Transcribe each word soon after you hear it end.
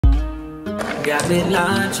Got me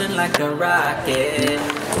launching like a rocket,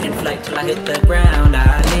 inflate till I hit the ground.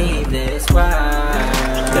 I leave this world,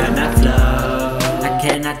 then I flow. I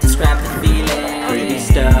cannot describe the feeling, pretty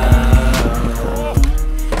stuff.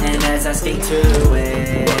 And as I skate through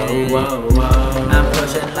it, whoa, whoa, whoa, I'm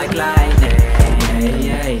pushing like lightning,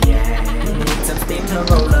 Need some steam to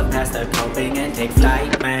roll up past the coping and take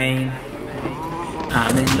flight, man.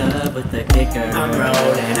 I'm in love with the kicker. I'm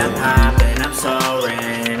rolling, I'm popping, I'm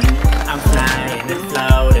soaring, I'm flying and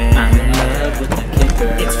floating. I'm in love with the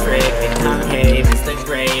kicker. It's freaking concave, it's the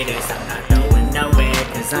greatest. I'm not going nowhere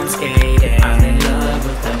cause I'm skating. I'm in love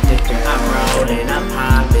with the kicker. I'm rolling, I'm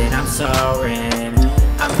popping, I'm soaring,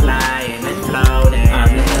 I'm flying and floating. I'm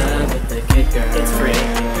in love with the kicker. It's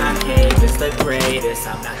freaking concave, it's the greatest.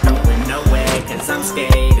 I'm not going nowhere cause I'm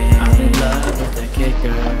skating. I'm in love with the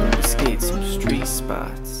kicker. Skate some street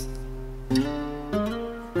spots. I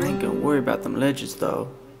ain't gonna worry about them ledges though.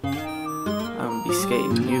 I'ma be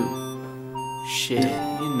skating you. Shit,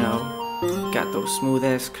 you know, got those smooth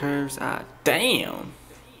ass curves. Ah, damn.